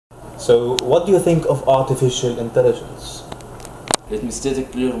So, what do you think of artificial intelligence? Let me state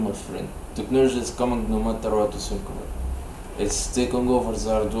it clear, my friend. Technology is coming no matter what you think about. It's taking over the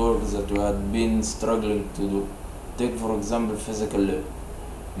hard work that we had been struggling to do. Take for example physical labor.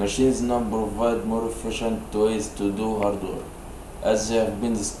 Machines now provide more efficient ways to do hard work, as they have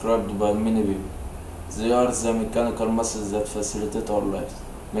been described by many people. They are the mechanical muscles that facilitate our lives,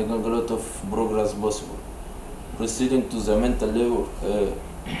 making a lot of progress possible. Proceeding to the mental labor,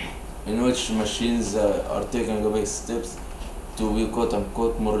 in which machines are taking big steps to be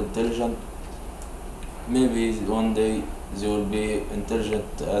quote-unquote more intelligent. Maybe one day they will be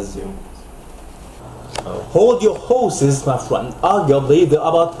intelligent as humans. Hold your horses, my friend. Arguably, there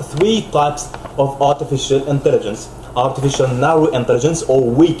are about 3 types of artificial intelligence. Artificial narrow intelligence, or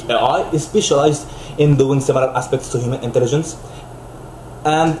weak AI, is specialized in doing similar aspects to human intelligence.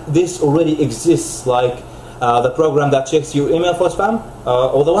 And this already exists, like the program that checks your email for spam,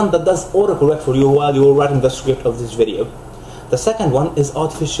 or the one that does autocorrect for you while you're writing the script of this video. The second one is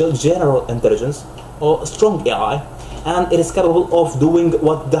artificial general intelligence, or strong AI, and it is capable of doing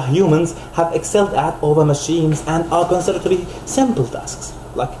what the humans have excelled at over machines and are considered to be simple tasks,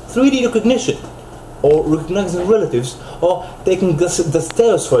 like 3D recognition, or recognizing relatives, or taking the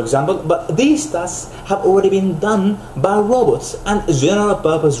stairs, for example. But these tasks have already been done by robots, and general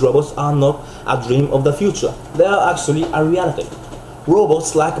purpose robots are not a dream of the future. They are actually a reality.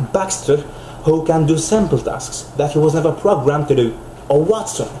 Robots like Baxter, who can do simple tasks that he was never programmed to do, or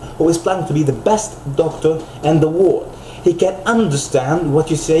Watson, who is planning to be the best doctor in the world. He can understand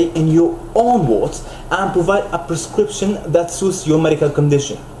what you say in your own words and provide a prescription that suits your medical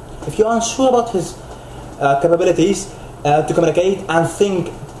condition. If you're unsure about his capabilities to communicate and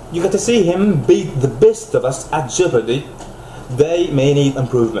think you get to see him beat the best of us at Jeopardy, they may need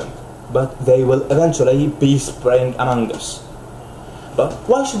improvement, but they will eventually be spreading among us. But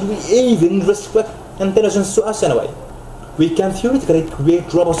why should we even respect intelligence to us anyway? We can theoretically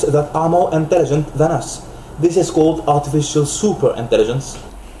create robots that are more intelligent than us. This is called artificial super intelligence.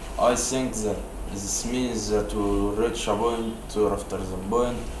 I think that this means that we will reach a point where after the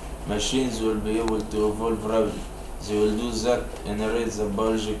point, machines will be able to evolve rapidly. They will do that in a rate that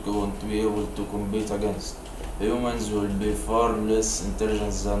biology won't be able to compete against. Humans will be far less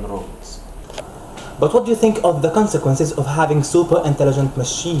intelligent than robots. But what do you think of the consequences of having super intelligent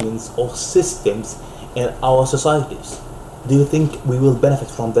machines or systems in our societies? Do you think we will benefit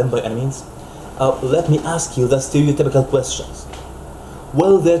from them by any means? Let me ask you the stereotypical questions.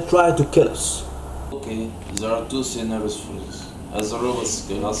 Will they try to kill us? Okay, there are 2 scenarios for this. As robots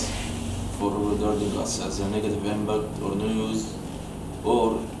kill us for regarding us as a negative impact or no use,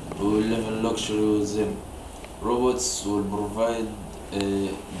 or we will live in luxury with them. Robots will provide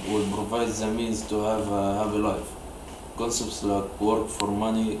the means to have a happy life. Concepts like work for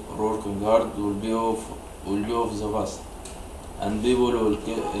money or working hard will be off the past, and people will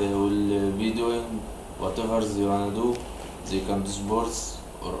be doing whatever they wanna do. They can do sports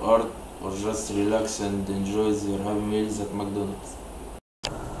or art or just relax and enjoy their happy meals at McDonald's.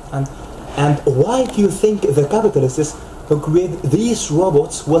 And why do you think the capitalists who create these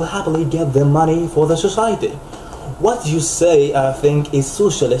robots will happily get the money for the society? What you say, I think, is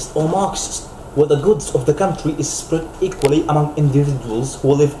socialist or Marxist, where the goods of the country is spread equally among individuals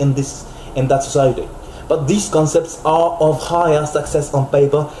who live in that society. But these concepts are of higher success on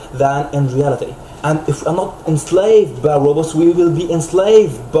paper than in reality. And if we are not enslaved by robots, we will be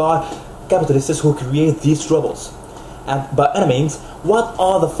enslaved by capitalists who create these robots. And by any means, what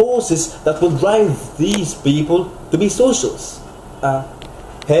are the forces that will drive these people to be socialists?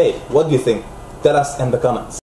 Hey, what do you think? Tell us in the comments.